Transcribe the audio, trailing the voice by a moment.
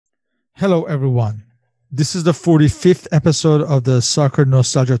Hello, everyone. This is the 45th episode of the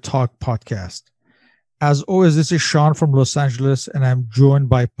Soccernostalgia Talk Podcast. As always, this is Sean from Los Angeles, and I'm joined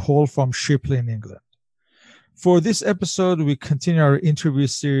by Paul from Shipley in England. For this episode, we continue our interview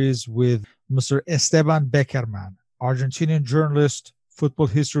series with Mr. Esteban Bekerman, Argentinian journalist, football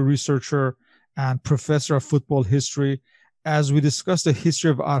history researcher, and professor of football history, as we discuss the history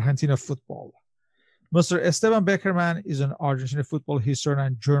of Argentina football. Mr. Esteban Bekerman is an Argentine football historian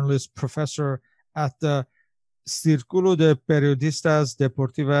and journalist professor at the Circulo de Periodistas,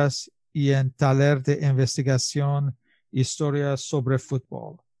 Deportivas y en Taller de Investigacion, Historia, sobre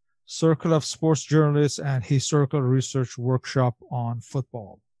Futbol, Circle of Sports Journalists and Historical Research Workshop on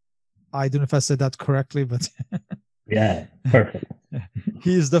Football. I don't know if I said that correctly, but yeah, perfect.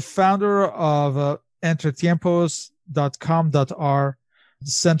 He is the founder of entretiempos.com.ar, the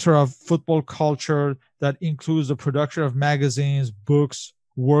center of football culture that includes the production of magazines, books,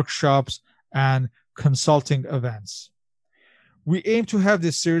 workshops, and consulting events. We aim to have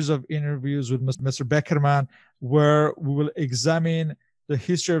this series of interviews with Mr. Bekerman, where we will examine the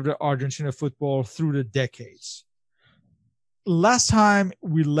history of the Argentina football through the decades. Last time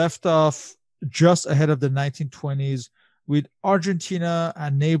we left off just ahead of the 1920s with Argentina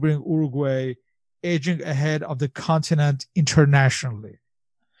and neighboring Uruguay edging ahead of the continent internationally.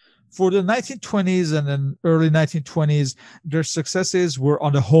 For the 1920s and then early 1920s, their successes were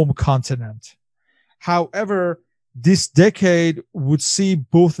on the home continent. However, this decade would see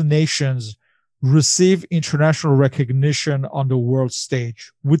both nations receive international recognition on the world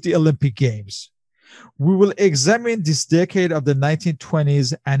stage with the Olympic Games. We will examine this decade of the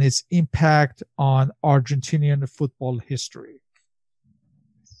 1920s and its impact on Argentinian football history.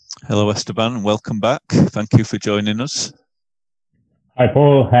 Hello, Esteban. Welcome back. Thank you for joining us. Hi,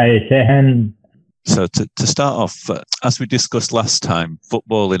 Paul. Hi, Shehan. So to start off, as we discussed last time,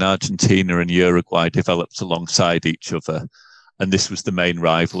 football in Argentina and Uruguay developed alongside each other, and this was the main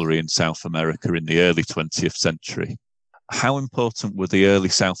rivalry in South America in the early 20th century. How important were the early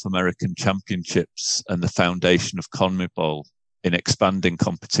South American championships and the foundation of CONMEBOL in expanding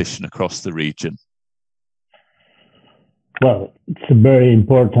competition across the region? Well, it's a very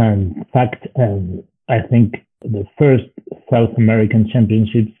important fact, and I think the first South American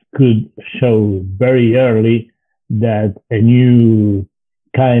championships could show very early that a new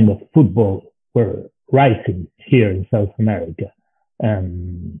kind of football were rising here in South America.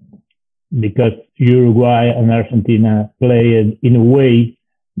 Because Uruguay and Argentina played in a way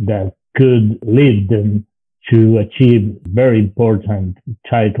that could lead them to achieve very important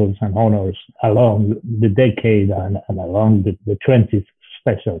titles and honors along the decade and along the 20s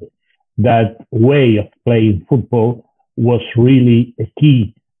especially. That way of playing football was really a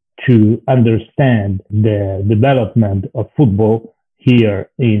key to understand the development of football here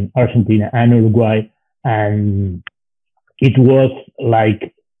in Argentina and Uruguay. And it was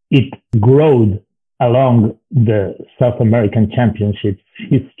like it growed along the South American Championships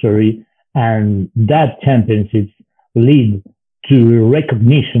history, and that championships lead to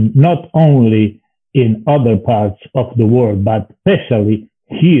recognition not only in other parts of the world, but especially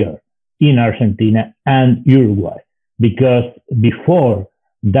here in Argentina and Uruguay, because before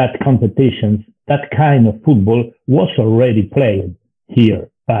that competitions, that kind of football was already played here,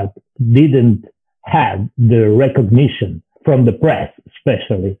 but didn't have the recognition from the press,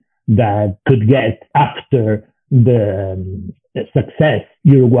 especially, that could get after the success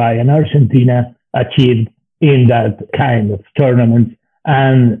Uruguay and Argentina achieved in that kind of tournament,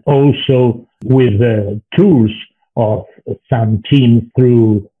 and also with the tours of some teams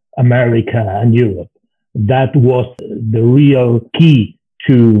through America and Europe. That was the real key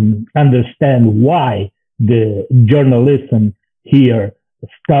to understand why the journalism here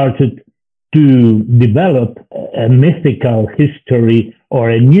started to develop a mythical history or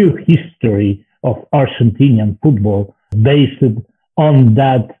a new history of Argentinian football based on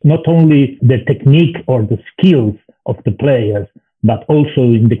that, not only the technique or the skills of the players, but also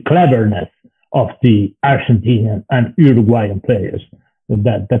in the cleverness of the Argentinian and Uruguayan players.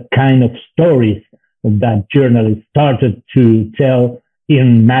 That kind of stories that journalists started to tell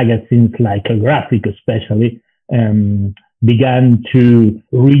in magazines like El Graphic especially, began to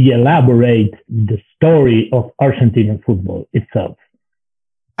re-elaborate the story of Argentinian football itself.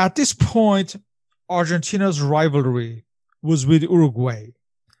 At this point, Argentina's rivalry was with Uruguay.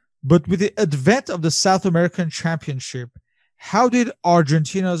 But with the advent of the South American Championship, how did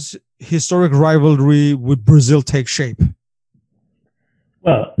Argentina's historic rivalry with Brazil take shape?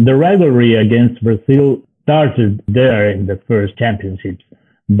 Well, the rivalry against Brazil started there in the first championships,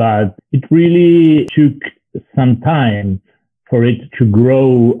 but it really took some time for it to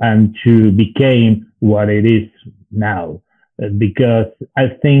grow and to become what it is now. Because I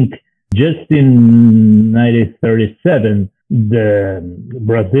think just in 1937, the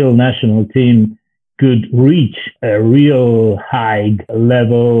Brazil national team could reach a real high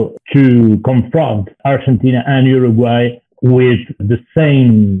level to confront Argentina and Uruguay with the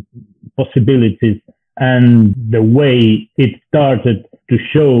same possibilities, and the way it started to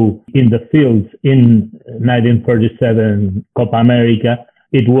show in the fields in 1937 Copa America,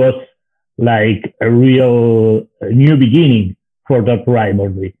 it was like a real new beginning for that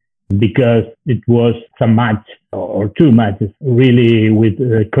rivalry, because it was some match or two matches really with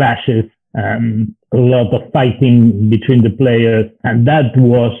clashes, a lot of fighting between the players. And that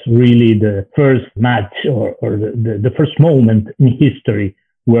was really the first match or the first moment in history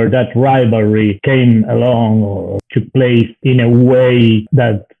where that rivalry came along or took place in a way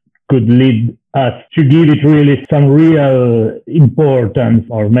that could lead us to give it really some real importance,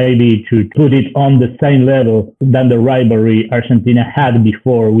 or maybe to put it on the same level than the rivalry Argentina had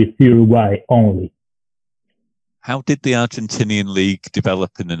before with Uruguay only. How did the Argentinian League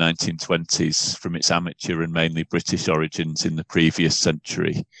develop in the 1920s from its amateur and mainly British origins in the previous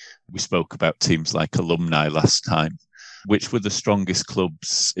century? We spoke about teams like Alumni last time. Which were the strongest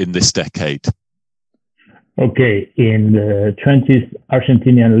clubs in this decade? Okay, in the 20s,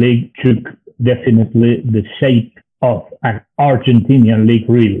 Argentinian League took definitely the shape of an Argentinian League,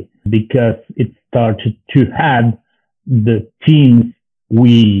 really, because it started to have the teams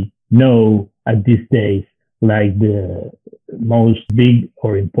we know at these days, like the most big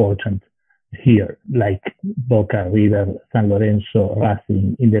or important here, like Boca, River, San Lorenzo,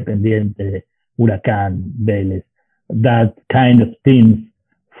 Racing, Independiente, Huracán, Vélez. That kind of teams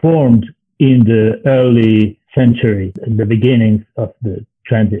formed in the early century, the beginnings of the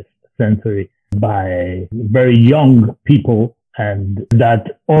 20th century, by very young people, and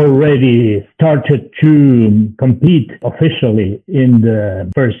that already started to compete officially in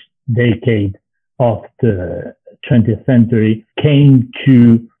the first decade of the 20th century, came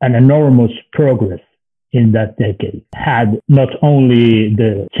to an enormous progress in that decade. Had not only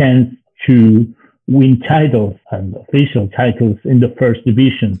the chance to win titles and official titles in the first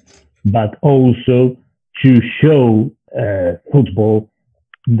division, but also to show football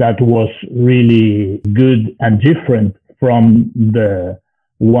that was really good and different from the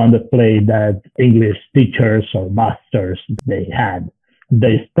one that played that English teachers or masters they had.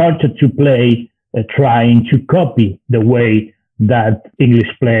 They started to play trying to copy the way that English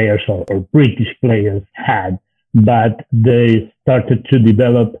players or British players had, but they started to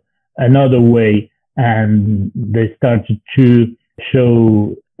develop another way, and they started to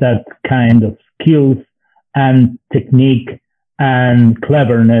show that kind of skills and technique and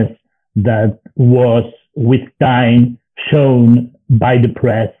cleverness that was with time shown by the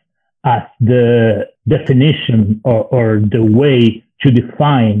press as the definition or the way to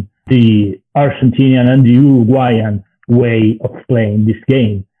define the Argentinian and the Uruguayan way of playing this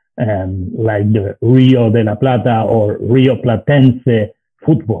game, like the Rio de la Plata or Rio Platense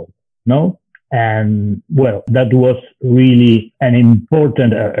football, no? And well, that was really a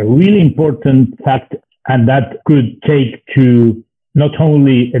really important fact, and that could take to not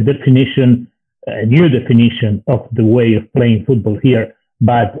only a new definition of the way of playing football here,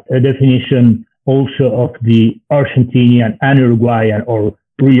 but a definition also of the Argentinian and Uruguayan or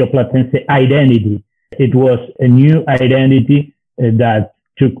Rio Platense identity. It was a new identity that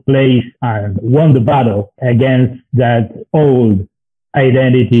took place and won the battle against that old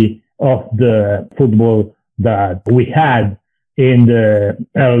identity of the football that we had in the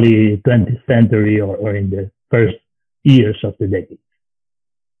early 20th century or in the first years of the decade.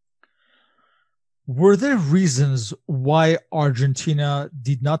 Were there reasons why Argentina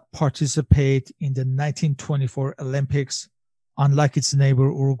did not participate in the 1924 Olympics, unlike its neighbor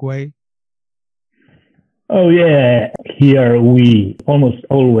Uruguay? Oh, yeah. Here we almost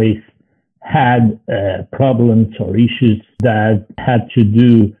always had problems or issues that had to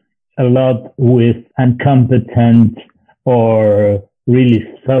do a lot with incompetent or really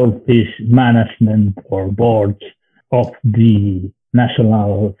selfish management or boards of the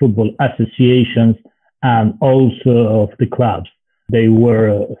national football associations and also of the clubs. They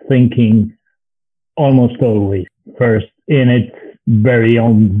were thinking almost always first in its very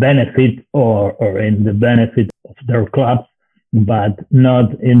own benefit or in the benefit of their clubs, but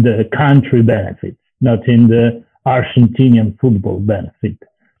not in the country benefit, not in the Argentinian football benefit.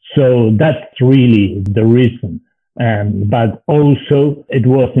 So that's really the reason. But also it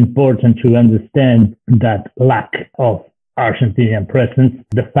was important to understand that lack of Argentinian presence,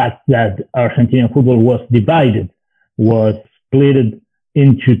 the fact that Argentinian football was divided, was split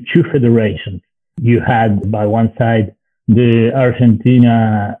into two federations. You had, by one side, the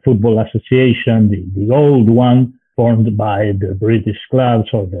Argentina Football Association, the old one, formed by the British clubs,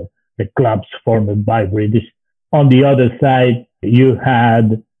 or the clubs formed by British. On the other side, you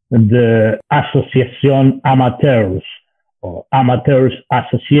had the Asociación Amateurs, or Amateurs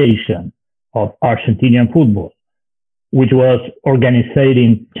Association of Argentinian Football, which was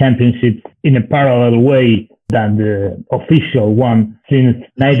organizing championships in a parallel way than the official one since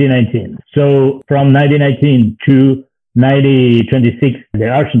 1919. So from 1919 to 1926, the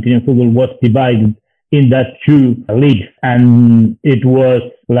Argentinian football was divided in that two leagues, and it was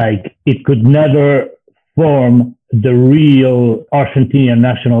like it could never form the real Argentinian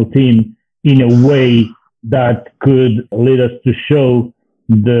national team in a way that could lead us to show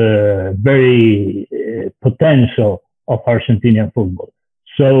the very potential of Argentinian football.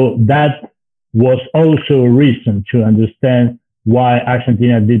 So that was also a reason to understand why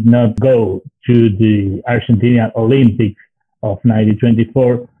Argentina did not go to the Argentinian Olympics of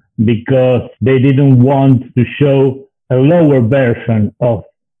 1924, because they didn't want to show a lower version of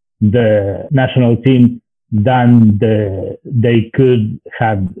the national team than the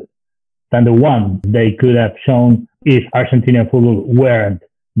one they could have shown if Argentinian football weren't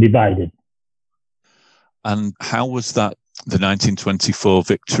divided. And how was that, the 1924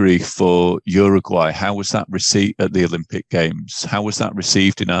 victory for Uruguay, how was that received at the Olympic Games? How was that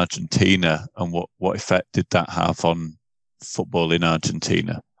received in Argentina, and what effect did that have on football in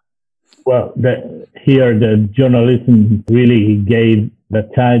Argentina? Well, here the journalism really gave the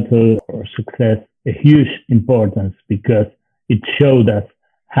title or success a huge importance, because it showed us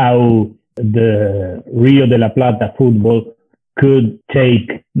how the Rio de la Plata football could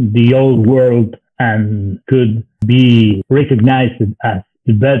take the old world and could be recognized as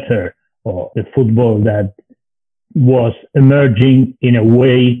the better, or the football that was emerging in a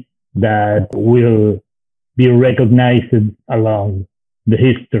way that will be recognized along the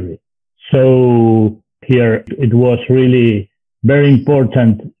history. So here it was really very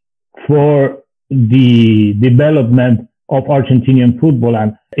important for the development of Argentinian football,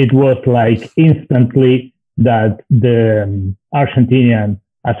 and it was like instantly that the Argentinian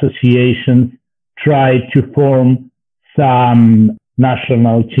associations tried to form some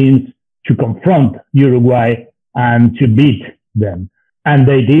national teams to confront Uruguay and to beat them. And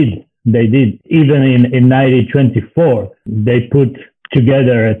they did. Even in 1924, they put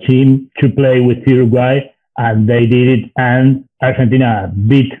together a team to play with Uruguay, and they did it, and Argentina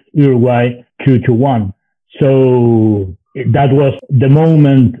beat Uruguay 2-1. So that was the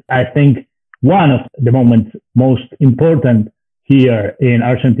moment, I think, one of the moments most important here in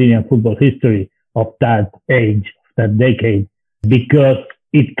Argentinian football history of that age, that decade, because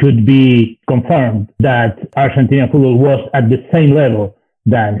it could be confirmed that Argentinian football was at the same level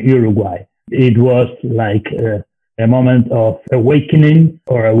than Uruguay. It was like a moment of awakening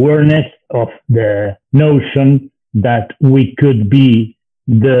or awareness of the notion that we could be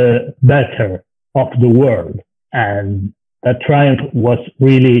the better of the world. And that triumph was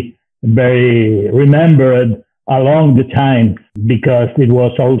really very remembered along the time, because it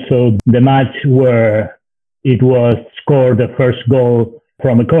was also the match where it was scored the first goal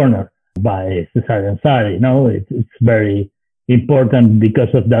from a corner by Cesare Ansari. It's very important because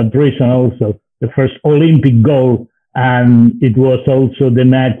of that reason also. The first Olympic goal, and it was also the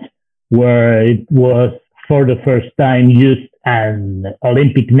match where it was for the first time used an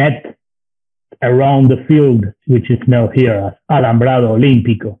Olympic net around the field, which is known here as Alambrado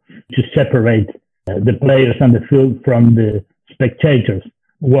Olímpico, to separate the players on the field from the spectators.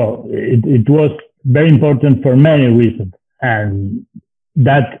 Well, it was very important for many reasons. And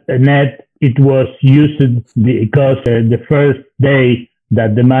that net, it was used because the first day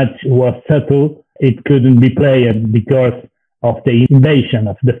that the match was settled, it couldn't be played because of the invasion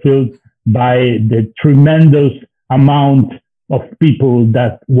of the field by the tremendous amount of people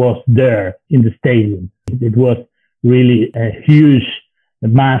that was there in the stadium. It was really a huge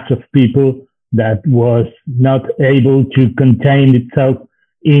mass of people that was not able to contain itself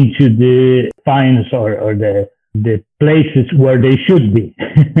into the fines or the places where they should be.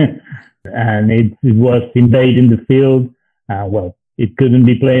 And it was invading the field. Well, it couldn't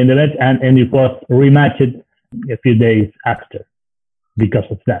be played in the net, and it was rematched a few days after because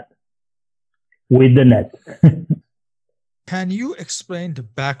of that, with the net. Can you explain the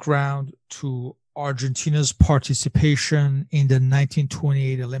background to Argentina's participation in the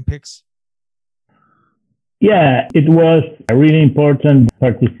 1928 Olympics? Yeah, it was a really important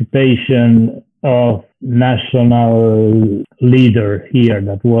participation of national leader here,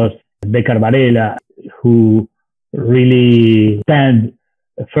 that was Becker Varela, who really stand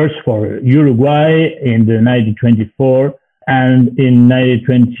first for Uruguay in the 1924 and in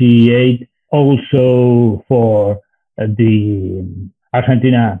 1928 also for the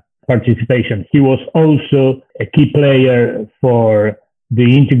Argentina participation. He was also a key player for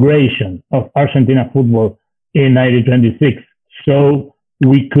the integration of Argentina football in 1926. So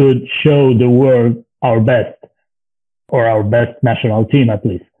we could show the world our best, or our best national team at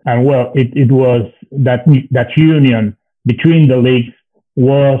least. And well, it was that union between the leagues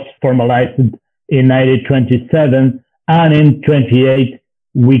was formalized in 1927, and in 28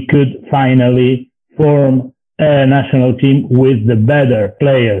 we could finally form a national team with the better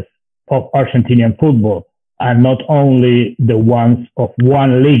players of Argentinian football, and not only the ones of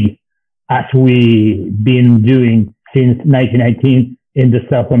one league, as we've been doing since 1919 in the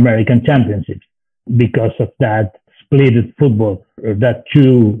South American Championships, because of that split football, or that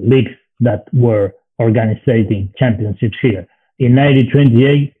two leagues that were organizing championships here. In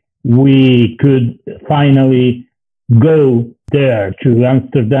 1928, we could finally go there to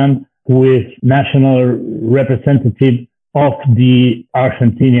Amsterdam with national representative of the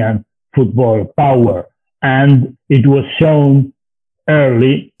Argentinian football power. And it was shown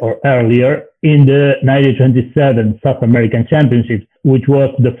earlier in the 1927 South American Championships, which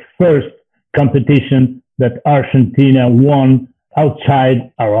was the first competition that Argentina won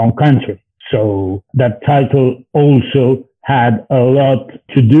outside our own country. So that title also had a lot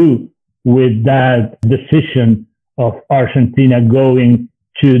to do with that decision of Argentina going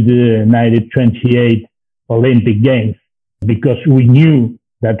to the 1928 Olympic Games, because we knew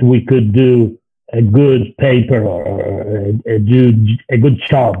that we could do a good paper or a good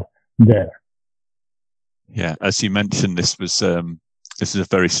job there. Yeah, as you mentioned, this is a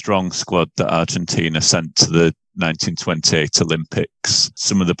very strong squad that Argentina sent to the 1928 Olympics.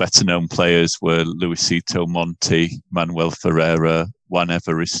 Some of the better known players were Luisito Monti, Manuel Ferreira, Juan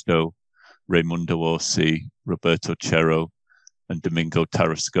Evaristo, Raimundo Orsi, Roberto Cerro, and Domingo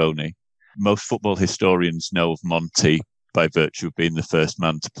Tarasconi. Most football historians know of Monti by virtue of being the first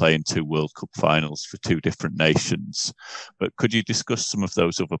man to play in two World Cup finals for two different nations. But could you discuss some of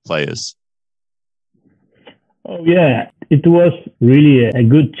those other players? Oh, yeah. It was really a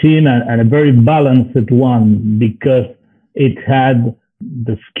good team and a very balanced one, because it had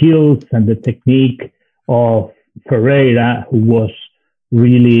the skills and the technique of Ferreira, who was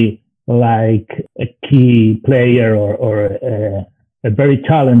really like a key player or a very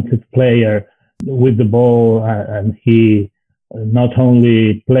talented player with the ball, and he not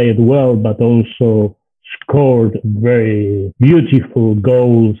only played well but also scored very beautiful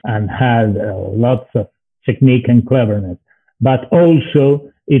goals and had lots of technique and cleverness. But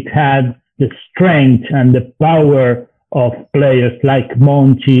also it had the strength and the power of players like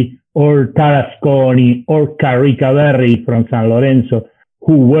Monchi or Tarasconi or Carricaberri from San Lorenzo,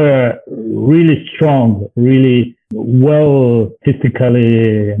 who were really strong, really well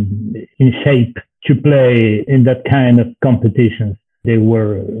physically in shape to play in that kind of competitions. They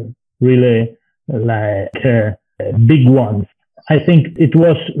were really like big ones. I think it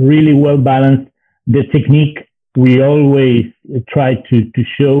was really well balanced. The technique we always try to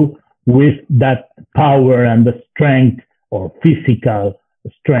show with that power and the strength, or physical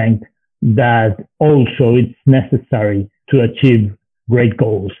strength, that also it's necessary to achieve great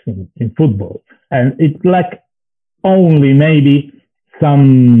goals in football. And it's like only maybe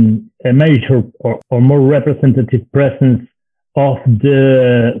some major or more representative presence of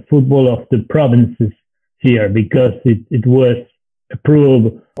the football of the provinces here, because it was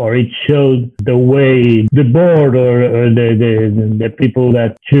approved, or it showed the way the board or the people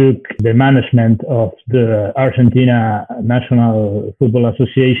that took the management of the Argentina National Football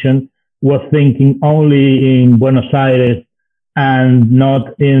Association was thinking only in Buenos Aires and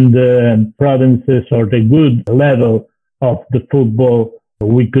not in the provinces or the good level of the football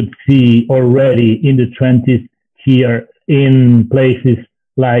we could see already in the 20s here in places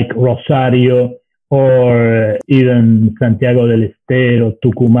like Rosario or even Santiago del Estero,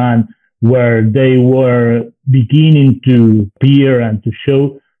 Tucumán, where they were beginning to appear and to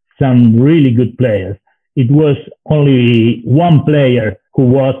show some really good players. It was only one player who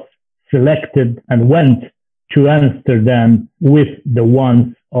was selected and went to Amsterdam with the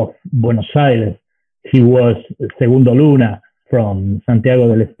ones of Buenos Aires. He was Segundo Luna from Santiago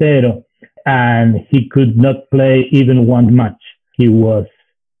del Estero, and he could not play even one match. He was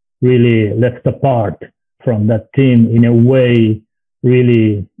really left apart from that team in a way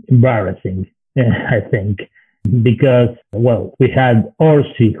really embarrassing, I think, because, well, we had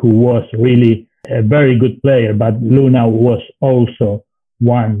Orsi, who was really a very good player, but Luna was also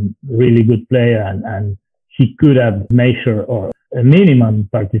one really good player, and he could have measured or a minimum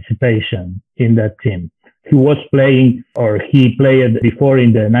participation in that team. He was playing, or he played before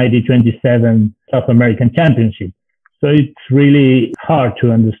in the 1927 South American Championship. So it's really hard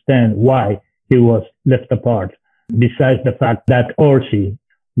to understand why he was left apart, besides the fact that Orsi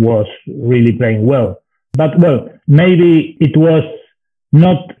was really playing well. But, well, maybe it was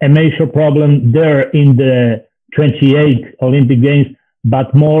not a major problem there in the 28 Olympic Games,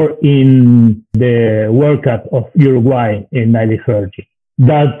 but more in the World Cup of Uruguay in 1930.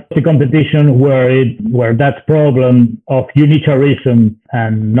 That's a competition where that problem of unitarism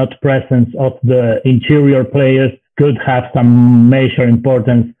and not presence of the interior players could have some major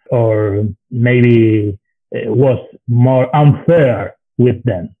importance, or maybe it was more unfair with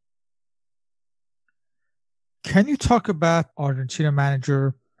them. Can you talk about Argentina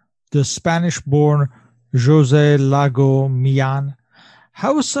manager, the Spanish-born Jose Lago Millan?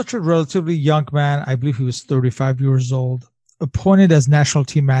 How was such a relatively young man, I believe he was 35 years old, appointed as national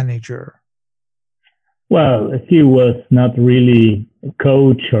team manager? Well, he was not really a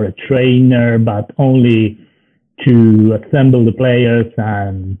coach or a trainer, but only to assemble the players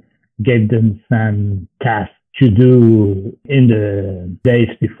and give them some tasks to do in the days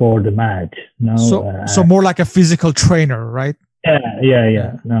before the match. No, so more like a physical trainer, right?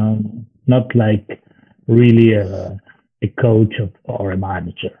 Yeah. No, not like really a coach or a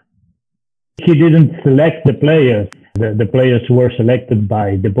manager. He didn't select the players. The players were selected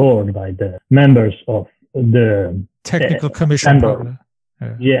by the board, by the members of the technical commission.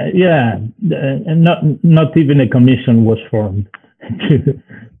 Yeah. And not even a commission was formed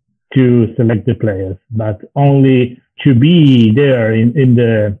to select the players, but only to be there in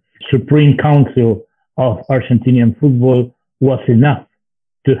the Supreme Council of Argentinian football was enough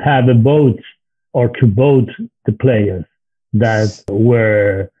to have a vote, or to vote the players that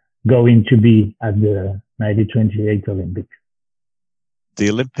were going to be at the 1928 Olympics. The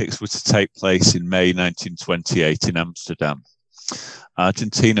Olympics were to take place in May 1928 in Amsterdam.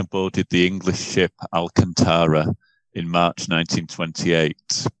 Argentina boarded the English ship Alcantara in March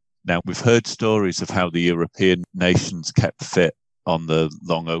 1928. Now, we've heard stories of how the European nations kept fit on the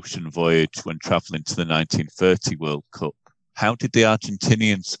long ocean voyage when travelling to the 1930 World Cup. How did the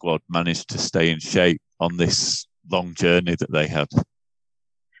Argentinian squad manage to stay in shape on this long journey that they had?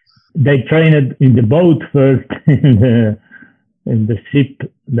 They trained in the boat first, in the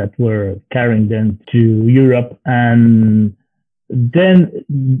ship that were carrying them to Europe, and then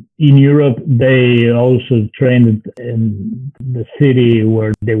in Europe they also trained in the city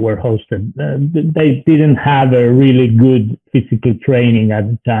where they were hosted. They didn't have a really good physical training at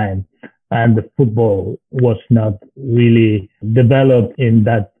the time, and the football was not really developed in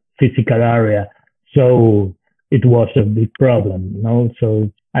that physical area, so it was a big problem, So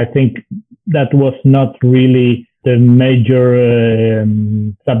I think that was not really the major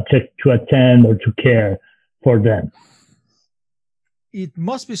subject to attend or to care for them. It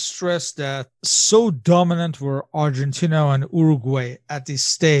must be stressed that so dominant were Argentina and Uruguay at this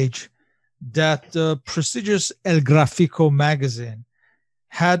stage that the prestigious El Gráfico magazine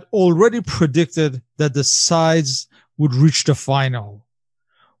had already predicted that the sides would reach the final.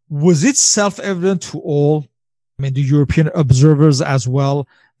 Was it self-evident to all, the European observers as well,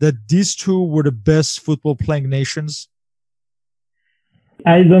 that these two were the best football-playing nations?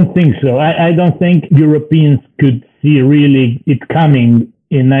 I don't think so. I don't think Europeans could see really it coming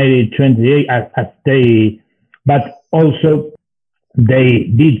in 1928 but also they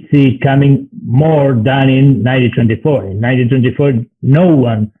did see it coming more than in 1924. In 1924, no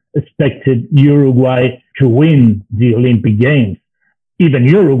one expected Uruguay to win the Olympic Games. Even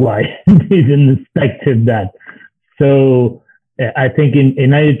Uruguay didn't expect that. So I think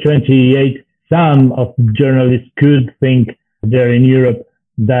in 1928, some of the journalists could think there in Europe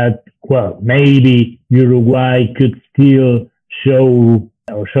that, well, maybe Uruguay could still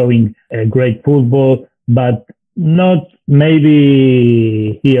showing a great football, but not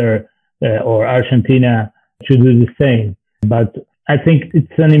maybe here or Argentina should do the same. But I think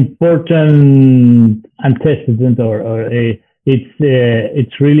it's an important antecedent,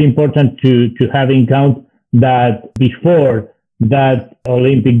 it's really important to have in count that before that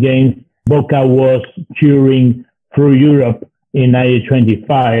Olympic Games, Boca was touring through Europe in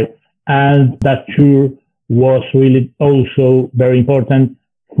 1925, and that tour was really also very important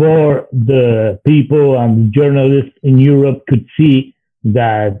for the people and journalists in Europe could see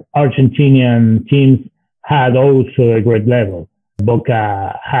that Argentinian teams had also a great level.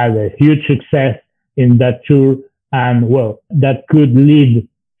 Boca had a huge success in that tour, and well, that could lead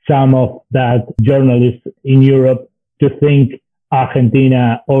some of that journalists in Europe to think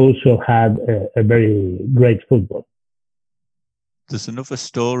Argentina also had a very great football. There's another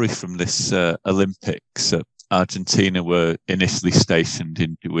story from this Olympics. Argentina were initially stationed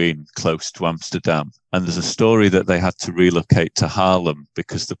in Duin, close to Amsterdam. And there's a story that they had to relocate to Haarlem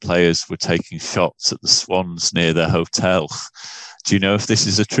because the players were taking shots at the swans near their hotel. Do you know if this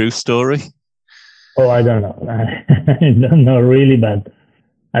is a true story? Oh, I don't know. I don't know really, but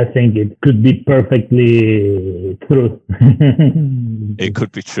I think it could be perfectly true. Mm-hmm. It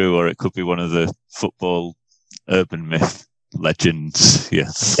could be true, or it could be one of the football urban myth legends.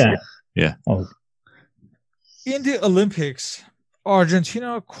 Yes. Yeah. Oh. In the Olympics,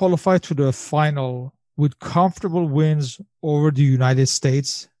 Argentina qualified to the final with comfortable wins over the United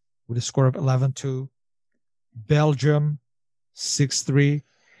States with a score of 11-2, Belgium 6-3.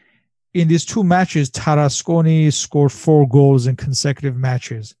 In these two matches, Tarasconi scored 4 goals in consecutive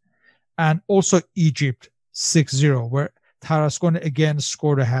matches, and also Egypt 6-0, where Tarasconi again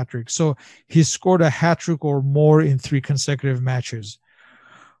scored a hat-trick. So he scored a hat-trick or more in 3 consecutive matches.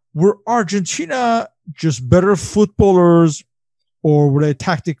 Were Argentina just better footballers, or were they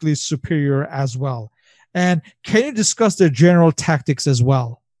tactically superior as well? And can you discuss their general tactics as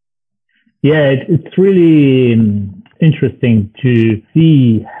well? Yeah, it's really interesting to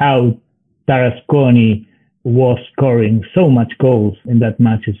see how Tarasconi was scoring so much goals in that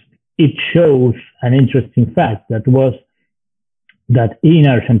matches. It shows an interesting fact that in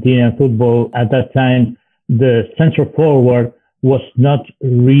Argentinian football at that time, the central forward was not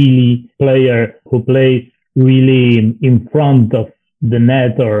really a player who plays really in front of the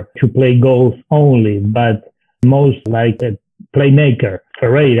net or to play goals only, but most like a playmaker.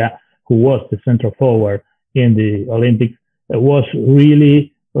 Ferreira, who was the central forward in the Olympics, was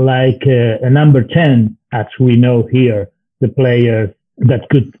really like a number 10, as we know here, the player that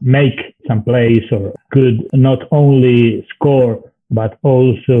could make some plays or could not only score, but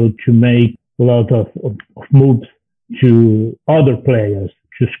also to make a lot of moves to other players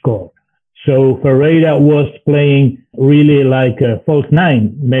to score. So Ferreira was playing really like a false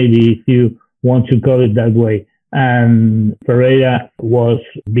 9, maybe if you want to call it that way. And Ferreira was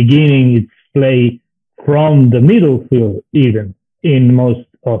beginning its play from the middle field even in most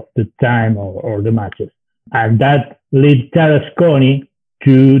of the time or the matches. And that led Tarasconi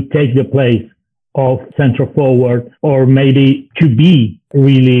to take the place of central forward, or maybe to be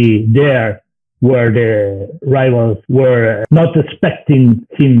really there where the rivals were not expecting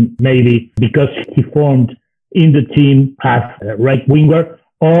him, maybe because he formed in the team as a right winger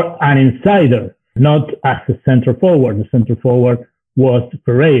or an insider, not as a central forward. The central forward was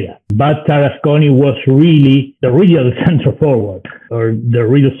Ferreira, but Tarasconi was really the real central forward, or the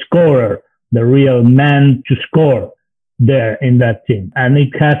real scorer, the real man to score there in that team. And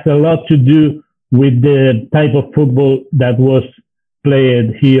it has a lot to do with the type of football that was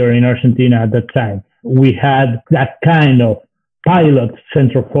played here in Argentina at that time. We had that kind of pilot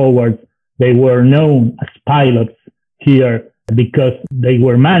central forwards. They were known as pilots here because they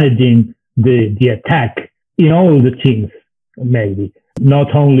were managing the attack in all the teams, maybe,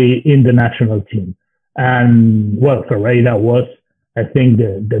 not only in the national team. And, well, Ferreira was, I think,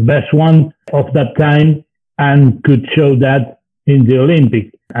 the best one of that time and could show that in the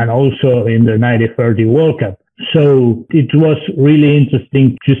Olympics and also in the 1930 World Cup. So it was really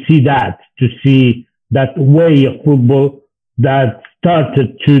interesting to see that way of football that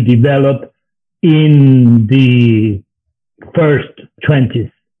started to develop in the first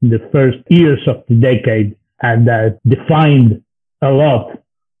 20s, the first years of the decade, and that defined a lot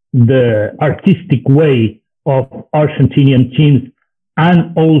the artistic way of Argentinian teams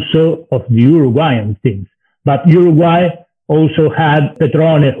and also of the Uruguayan teams. But Uruguay also had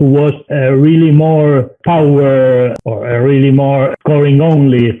Petrone, who was a really more power or a really more scoring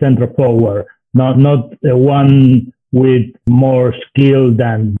only center forward, not one with more skill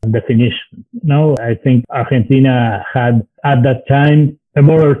than definition. No, I think Argentina had at that time a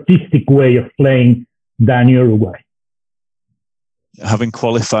more artistic way of playing than Uruguay. Having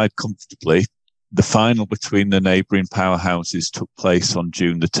qualified comfortably, the final between the neighbouring powerhouses took place on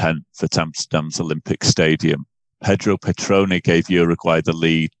June the 10th at Amsterdam's Olympic Stadium. Pedro Petrone gave Uruguay the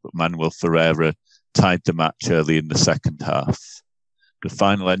lead, but Manuel Ferreira tied the match early in the second half. The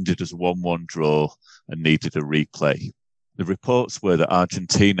final ended as a 1-1 draw and needed a replay. The reports were that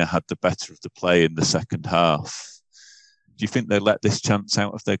Argentina had the better of the play in the second half. Do you think they let this chance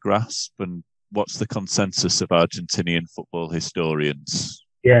out of their grasp? And what's the consensus of Argentinian football historians?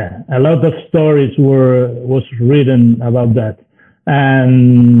 Yeah, a lot of stories was written about that.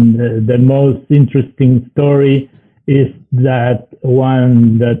 And the most interesting story is that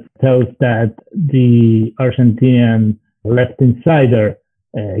one that tells that the Argentinian left insider,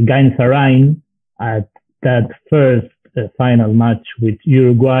 Gainzarain, at that first final match with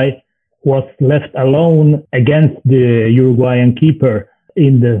Uruguay, was left alone against the Uruguayan keeper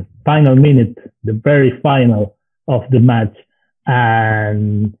in the final minute, the very final of the match.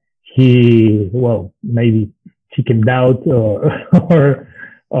 And he, well, maybe chickened out or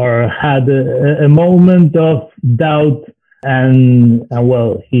had a moment of doubt. And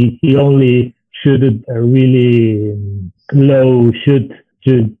well, he only shooted a really low shoot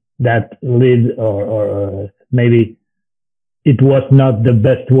to that lead, or maybe it was not the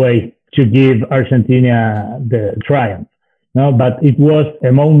best way to give Argentina the triumph. No, but it was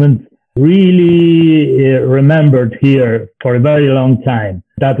a moment really remembered here for a very long time.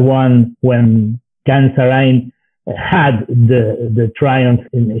 That one when Gansarain had the triumph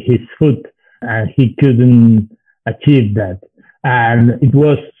in his foot and he couldn't achieve that. And it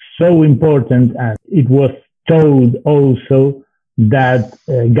was so important, and it was told also that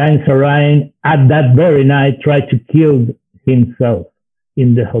Gansarain at that very night tried to kill himself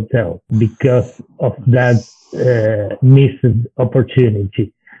in the hotel because of that missed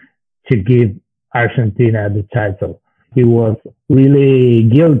opportunity to give Argentina the title. He was really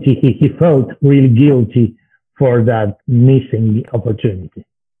guilty. He felt really guilty for that missing opportunity.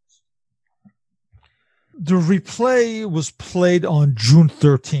 The replay was played on June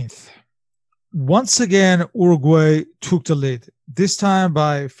 13th. Once again, Uruguay took the lead, this time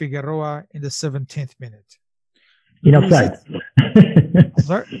by Figueroa in the 17th minute. In offside.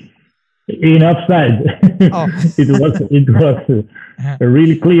 Sorry? In offside. Oh. It was a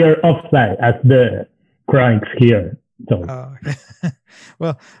really clear offside, as the chronics here told. Okay.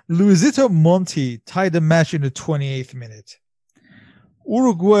 Well, Luisito Monti tied the match in the 28th minute.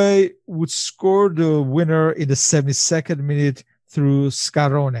 Uruguay would score the winner in the 72nd minute through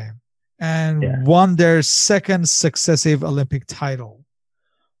Scarone and won their second successive Olympic title.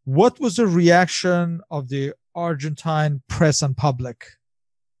 What was the reaction of the Argentine press and public?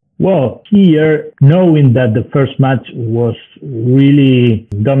 Well, here, knowing that the first match was really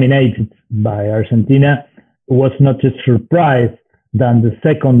dominated by Argentina, was not a surprise that the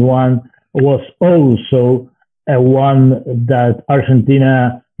second one was also a one that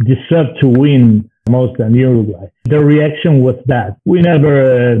Argentina deserved to win most than Uruguay. The reaction was that we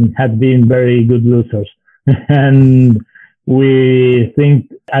never had been very good losers. And we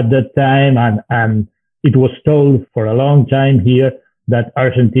think at that time, and it was told for a long time here, that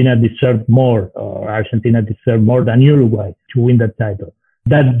Argentina deserved more than Uruguay to win that title.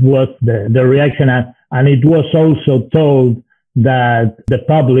 That was the reaction. And it was also told that the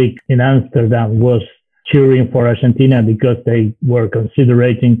public in Amsterdam was cheering for Argentina because they were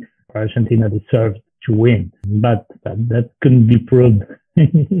considering Argentina deserved to win. But that couldn't be proved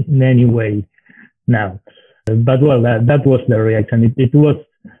in any way now. But well, that was the reaction. It was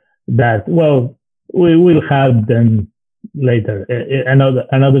that, well, we will have them later,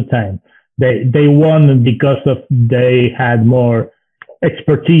 another time. They won because of they had more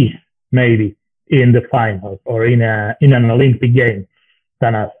expertise, maybe, in the final or in an Olympic game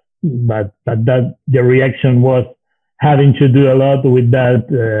than us. But that the reaction was having to do a lot with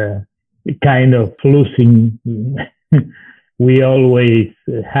that kind of losing we always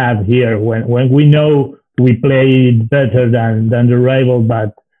have here when we know we played better than the rival,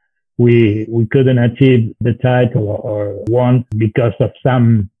 but we couldn't achieve the title or won because of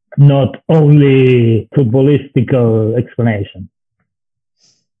some not only footballistical explanation.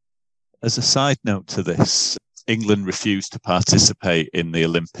 As a side note to this, England refused to participate in the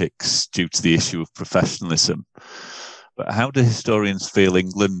Olympics due to the issue of professionalism. But how do historians feel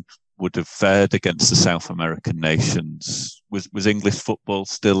England would have fared against the South American nations? Was English football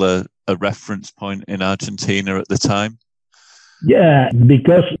still a reference point in Argentina at the time? Yeah,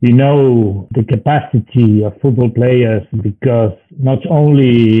 because we know the capacity of football players, because not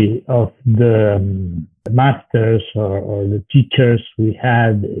only of the masters or the teachers we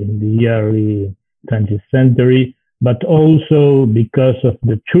had in the early 20th century, but also because of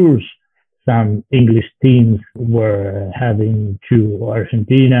the tours some English teams were having to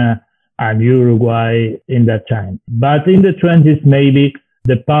Argentina and Uruguay in that time. But in the 20s, maybe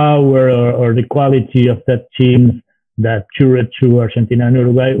the power or the quality of that team that toured to Argentina and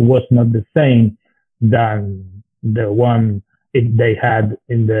Uruguay was not the same than the one they had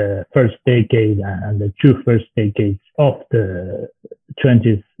in the first decade and the two first decades of the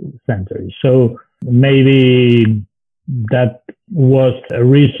 20th century. So maybe that was a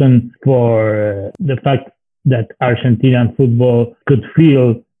reason for the fact that Argentinian football could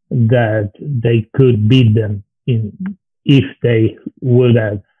feel that they could beat them if they would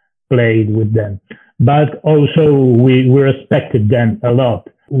have played with them. but also we respected them a lot.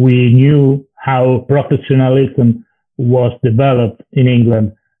 We knew how professionalism was developed in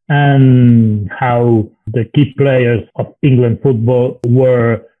England and how the key players of England football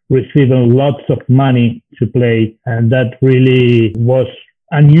were receiving lots of money to play. And that really was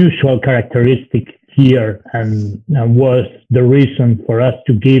unusual characteristic here and was the reason for us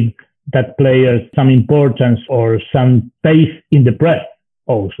to give that players some importance or some space in the press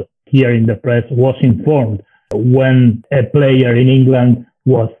also. Here in the press was informed when a player in England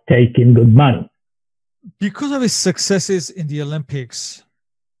was taking good money. Because of his successes in the Olympics,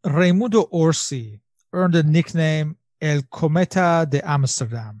 Raimundo Orsi earned the nickname El Cometa de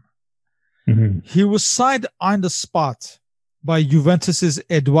Amsterdam. Mm-hmm. He was signed on the spot by Juventus's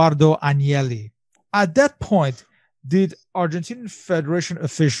Eduardo Agnelli. At that point, did Argentinian Federation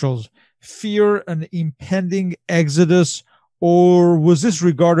officials fear an impending exodus, or was this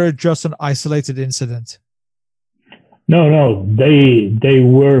regarded just an isolated incident? No, they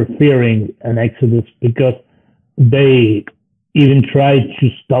were fearing an exodus because they even tried to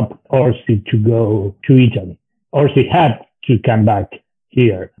stop Orsi to go to Italy. Orsi had to come back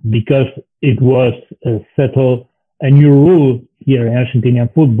here because it was settled a new rule here in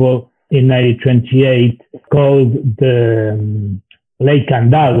Argentinian football in 1928 called the Ley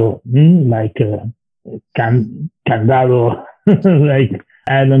Candado, like Candado, like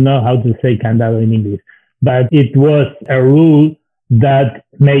I don't know how to say Candado in English, but it was a rule that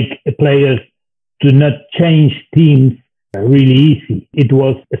make players to not change teams really easy. It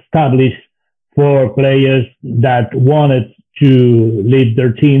was established for players that wanted to leave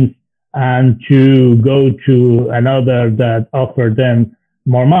their teams and to go to another that offered them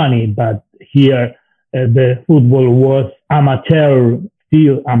more money. But here, the football was amateur,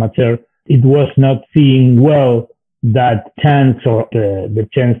 still amateur. It was not seeing well that chance or the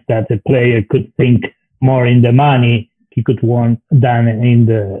chance that the player could think more in the money he could win than in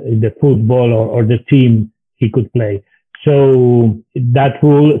the football or the team he could play. So that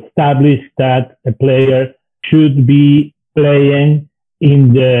rule established that a player should be playing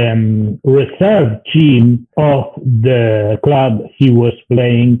in the reserve team of the club he was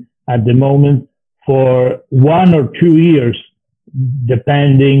playing at the moment for 1 or 2 years,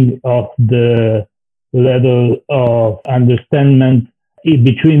 depending of the level of understanding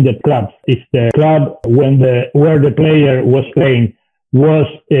between the clubs. If the club where the player was playing was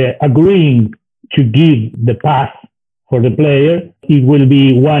agreeing to give the pass for the player, it will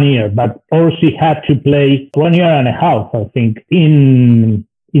be 1 year. But Orsi had to play 1 year and a half, I think, in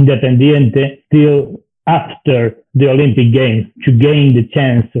Independiente till after the Olympic Games to gain the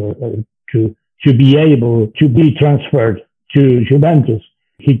chance or to be able to be transferred to Juventus.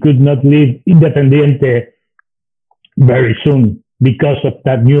 He could not leave Independiente very soon because of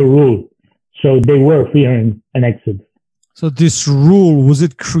that new rule. So they were fearing an exit. So this rule, was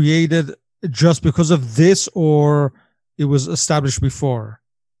it created just because of this, or it was established before?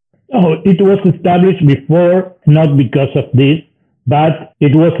 Oh, it was established before, not because of this, but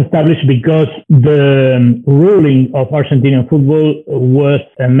it was established because the ruling of Argentinian football was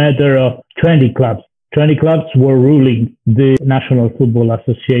a matter of 20 clubs. 20 clubs were ruling the National Football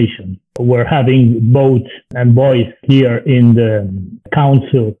Association. We're having votes and voice here in the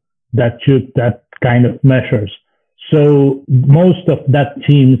council that took that kind of measures. So most of that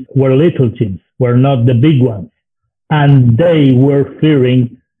teams were little teams, were not the big ones. And they were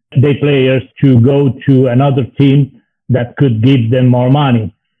fearing the players to go to another team that could give them more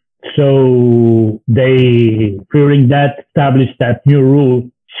money. So they, fearing that, established that new rule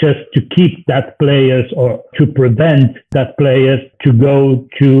just to keep that players or to prevent that players to go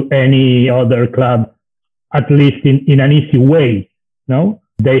to any other club, at least in an easy way. No,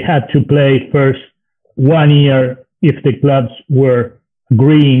 they had to play first 1 year if the clubs were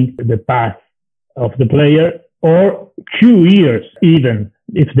agreeing the path of the player, or 2 years even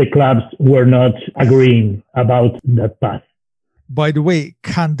if the clubs were not agreeing about that path. By the way,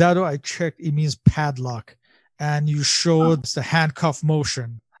 candado, I checked, it means padlock. And you showed the handcuff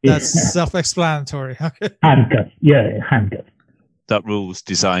motion. That's self-explanatory. Okay. Handcuff, yeah, handcuff. That rule was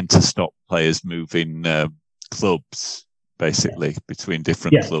designed to stop players moving clubs, basically, between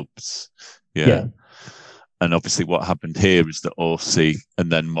different clubs. Yeah. And obviously what happened here is that Orsi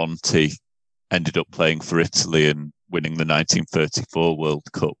and then Monti ended up playing for Italy and winning the 1934 World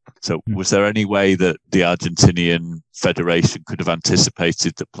Cup. So was there any way that the Argentinian Federation could have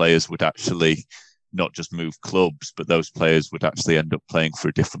anticipated that players would actually not just move clubs, but those players would actually end up playing for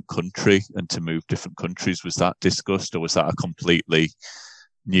a different country and to move different countries? Was that discussed, or was that a completely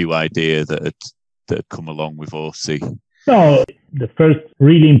new idea that had come along with Orsi? So the first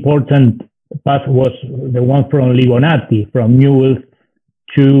really important path was the one from Ligonati, from Newell's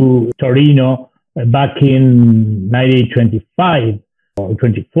to Torino back in 1925 or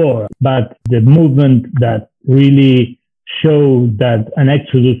 24. But the movement that really showed that an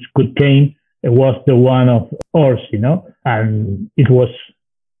exodus could came was the one of Orsi, and it was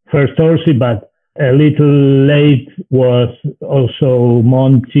first Orsi, but a little late was also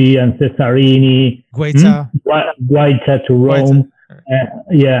Monti and Cesarini. Guaita to Rome.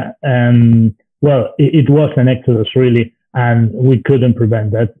 Well, it was an exodus really, and we couldn't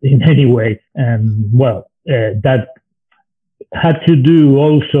prevent that in any way. That had to do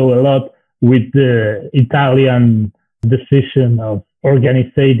also a lot with the Italian decision of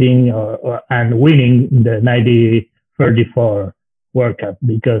organizing and winning the 1934 World Cup,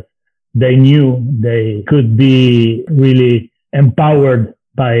 because they knew they could be really empowered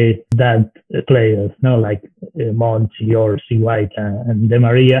by that players, like Monti or Guaita and De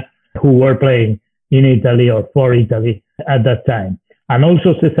Maria, who were playing in Italy or for Italy at that time. And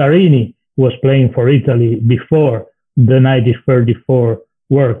also Cesarini was playing for Italy before the 1934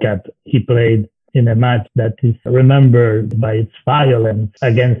 World Cup. He played in a match that is remembered by its violence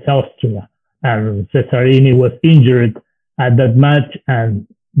against Austria. And Cesarini was injured at that match, and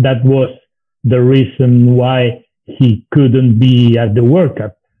that was the reason why he couldn't be at the World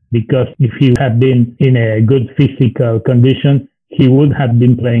Cup, because if he had been in a good physical condition, he would have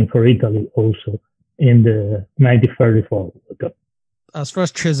been playing for Italy also in the 1934 World Cup. As far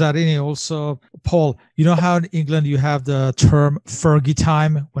as Cesarini also, Paul, you know how in England you have the term Fergie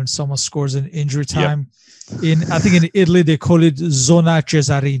time when someone scores in injury time? Yep. I think in Italy they call it Zona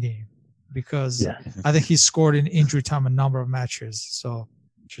Cesarini, because I think he scored in injury time a number of matches. So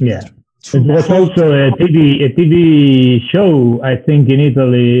there's also a TV show, I think, in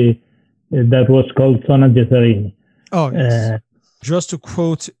Italy that was called Zona Cesarini. Oh, yes. Just to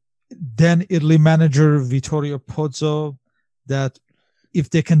quote then Italy manager Vittorio Pozzo, that if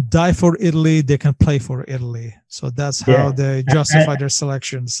they can die for Italy, they can play for Italy. So that's how they justify their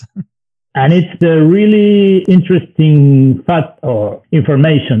selections. And it's a really interesting fact or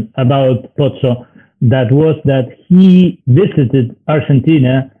information about Pozzo that he visited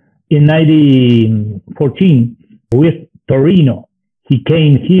Argentina in 1914 with Torino. He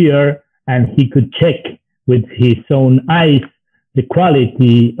came here and he could check with his own eyes the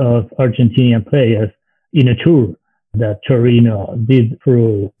quality of Argentinian players in a tour that Torino did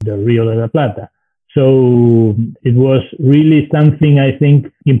through the Rio de la Plata. So it was really something, I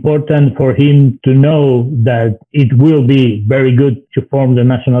think, important for him to know that it will be very good to form the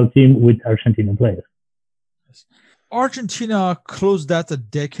national team with Argentinian players. Argentina closed that a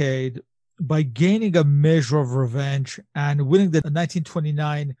decade by gaining a measure of revenge and winning the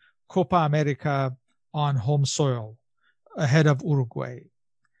 1929 Copa America on home soil ahead of Uruguay.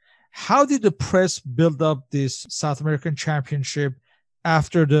 How did the press build up this South American championship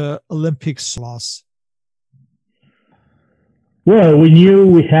after the Olympics loss? Well, we knew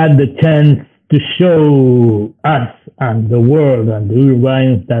we had the chance to show us and the world and the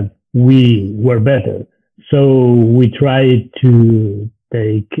Uruguayans that we were better. So we tried to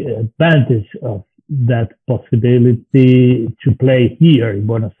take advantage of that possibility to play here in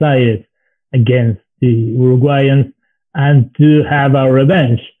Buenos Aires against the Uruguayans and to have our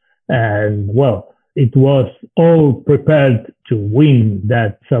revenge. And well, it was all prepared to win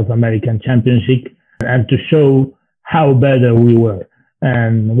that South American championship and to show how better we were.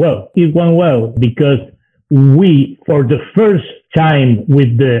 And well, it went well because we, for the first time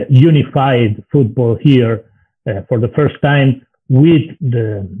with the unified football here, for the first time with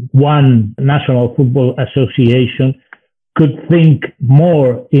the one National Football Association, could think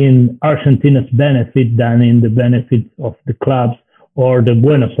more in Argentina's benefit than in the benefit of the clubs or the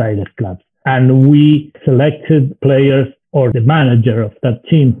Buenos Aires clubs. And we selected players, or the manager of that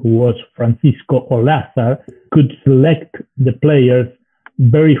team, who was Francisco Olazar, could select the players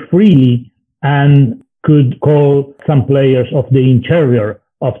very freely and could call some players of the interior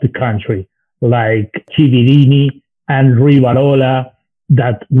of the country, like Chivirini and Rivarola,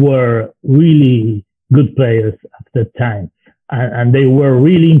 that were really good players at the time. And they were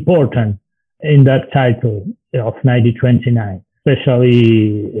really important in that title of 1929,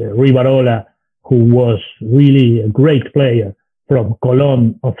 especially Rivarola, who was really a great player from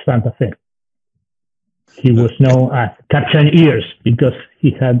Colón of Santa Fe. He was known as Captain Ears because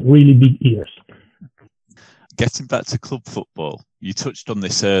he had really big ears. Getting back to club football, you touched on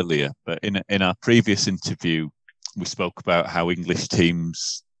this earlier, but in our previous interview, we spoke about how English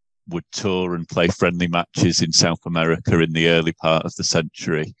teams would tour and play friendly matches in South America in the early part of the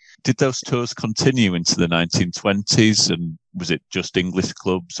century. Did those tours continue into the 1920s? And was it just English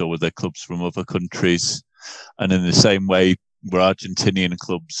clubs, or were there clubs from other countries? And in the same way, were Argentinian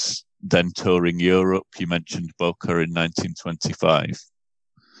clubs then touring Europe? You mentioned Boca in 1925.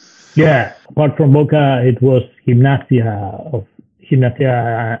 Yeah, apart from Boca, it was Gimnasia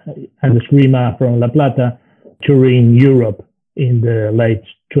and Esgrima from La Plata touring Europe in the late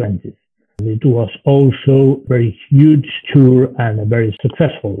 20s. It was also a very huge tour and a very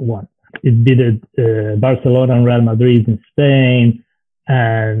successful one. It visited Barcelona and Real Madrid in Spain,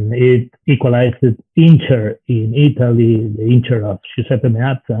 and it equalized Inter in Italy, the Inter of Giuseppe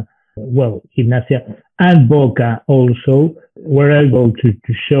Meazza. Well, Gimnasia and Boca also were able to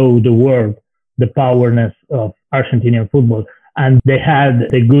show the world the powerness of Argentinian football. And they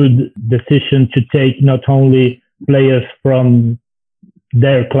had a good decision to take not only players from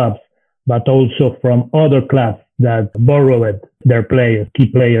their clubs, but also from other clubs that borrowed their players, key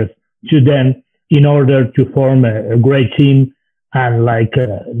players, to them in order to form a great team and like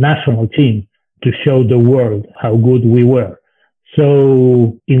a national team to show the world how good we were.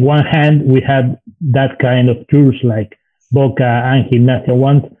 So in one hand, we had that kind of tours like Boca and Gimnasia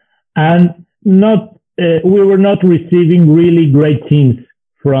once, and we were not receiving really great teams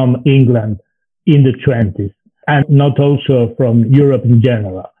from England in the 20s, and not also from Europe in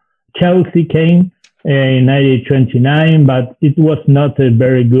general. Chelsea came in 1929, but it was not a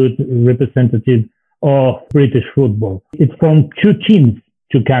very good representative of British football. It formed two teams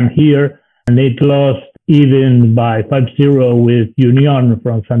to come here, and it lost even by 5-0 with Union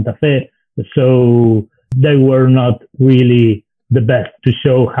from Santa Fe. So they were not really the best to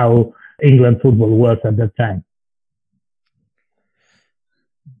show how England football was at that time.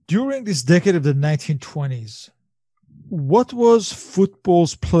 During this decade of the 1920s, what was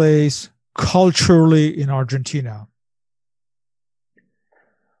football's place culturally in Argentina?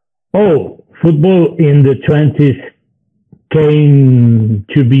 Oh, football in the 20s came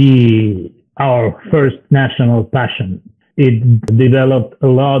to be our first national passion. It developed a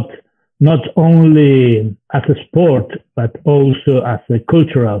lot, not only as a sport, but also as a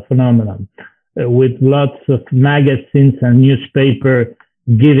cultural phenomenon, with lots of magazines and newspapers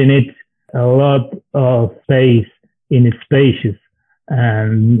giving it a lot of space in its pages.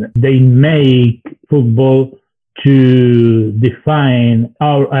 And they make football to define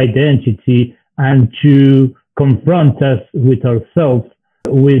our identity and to confront us with ourselves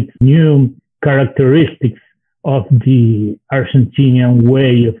with new characteristics of the Argentinian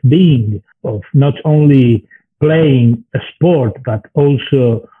way of being, of not only playing a sport, but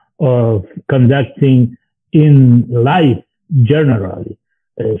also of conducting in life generally.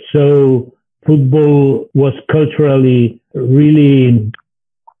 So football was culturally really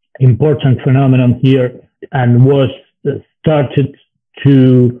important phenomenon here, and was started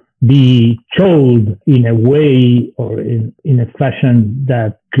to be told in a way or in a fashion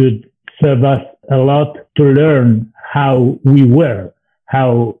that could serve us a lot to learn how we were,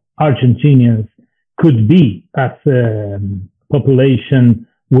 how Argentinians could be as a population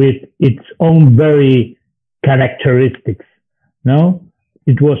with its own very characteristics. No,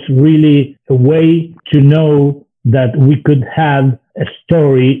 it was really a way to know that we could have a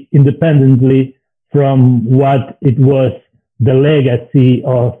story independently from what it was the legacy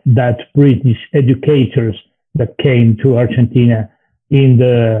of that British educators that came to Argentina in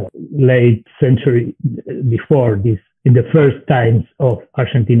the late century before this, in the first times of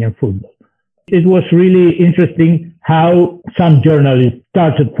Argentinian football. It was really interesting how some journalists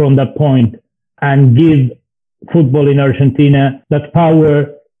started from that point and give football in Argentina that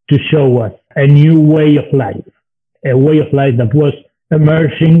power to show us a new way of life, a way of life that was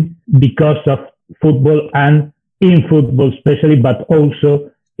emerging because of football, and in football especially, but also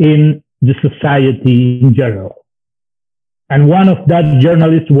in the society in general. And one of that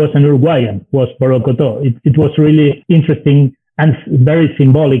journalists was an Uruguayan, was Borocoto. It was really interesting and very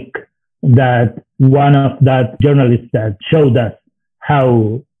symbolic that one of that journalists that showed us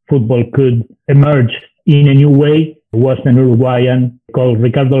how football could emerge in a new way was an Uruguayan called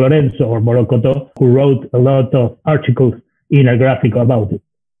Ricardo Lorenzo, or Borocoto, who wrote a lot of articles in a graphic about it.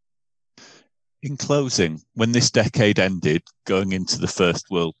 In closing, when this decade ended, going into the first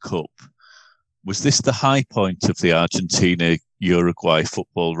World Cup, was this the high point of the Argentina-Uruguay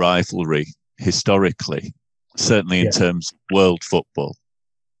football rivalry historically, certainly in terms of world football?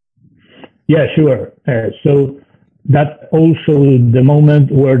 Yeah, sure. So that's also the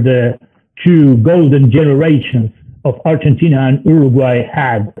moment where the two golden generations of Argentina and Uruguay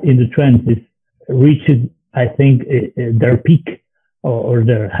had in the 20s reached, I think, their peak. or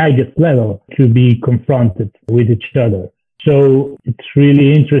their highest level to be confronted with each other. So it's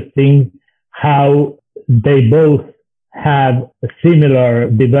really interesting how they both have a similar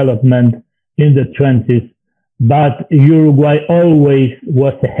development in the 20s, but Uruguay always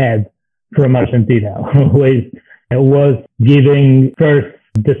was ahead from Argentina, always was giving first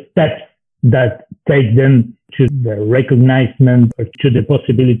the steps that take them to the recognition or to the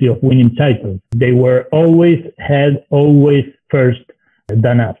possibility of winning titles. They were always ahead, always first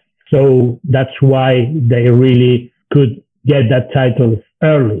than us. So that's why they really could get that title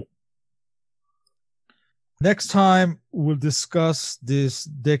early. Next time, we'll discuss this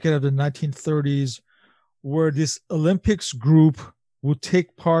decade of the 1930s, where this Olympics group would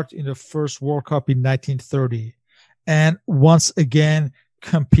take part in the first World Cup in 1930 and once again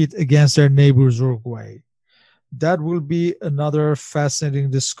compete against their neighbors, Uruguay. That will be another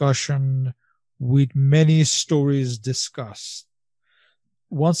fascinating discussion with many stories discussed.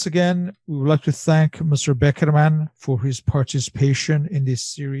 Once again, we would like to thank Mr. Bekerman for his participation in this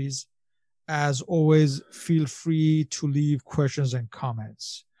series. As always, feel free to leave questions and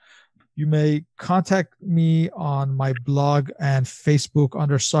comments. You may contact me on my blog and Facebook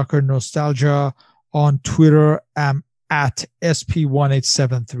under Soccernostalgia. On Twitter, I'm at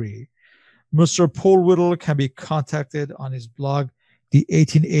SP1873. Mr. Paul Whittle can be contacted on his blog, The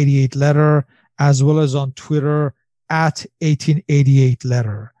 1888 Letter, as well as on Twitter at 1888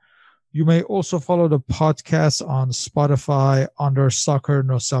 Letter. You may also follow the podcast on Spotify under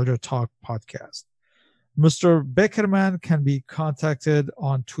Soccernostalgia Talk Podcast. Mr. Bekerman can be contacted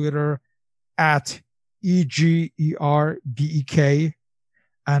on Twitter at EGERBEK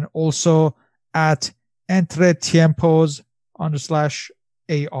and also at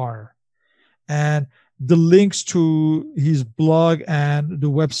entretiempos_AR. And the links to his blog and the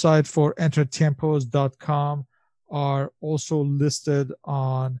website for entretiempos.com are also listed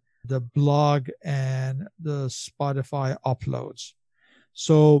on the blog and the Spotify uploads.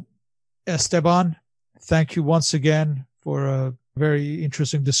 So, Esteban, thank you once again for a very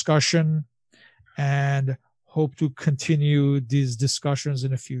interesting discussion and hope to continue these discussions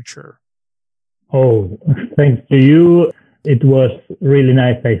in the future. Oh, thanks to you. It was really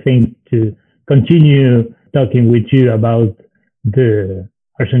nice, I think, to continue talking with you about the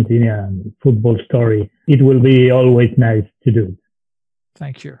Argentinian football story. It will be always nice to do.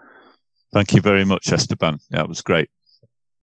 Thank you. Thank you very much, Esteban. That was great.